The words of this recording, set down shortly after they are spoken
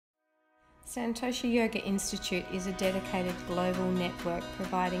Santosha Yoga Institute is a dedicated global network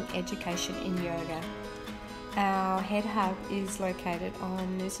providing education in yoga. Our head hub is located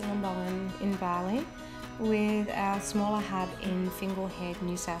on Nusa Lambolan in Bali, with our smaller hub in Fingal Head,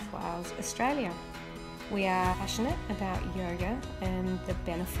 New South Wales, Australia. We are passionate about yoga and the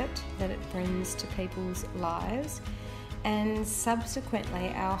benefit that it brings to people's lives, and subsequently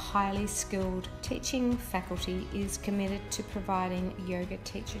our highly skilled teaching faculty is committed to providing yoga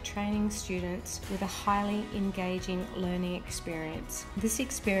teacher training students with a highly engaging learning experience. This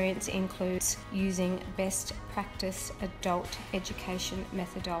experience includes using best practice adult education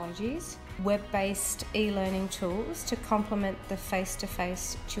methodologies, web-based e-learning tools to complement the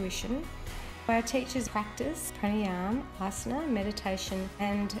face-to-face tuition. Our teachers practice pranayama, asana, meditation,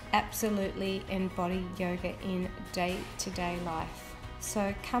 and absolutely embody yoga in day-to-day life.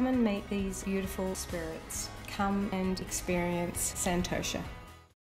 So come and meet these beautiful spirits. Come and experience Santosha.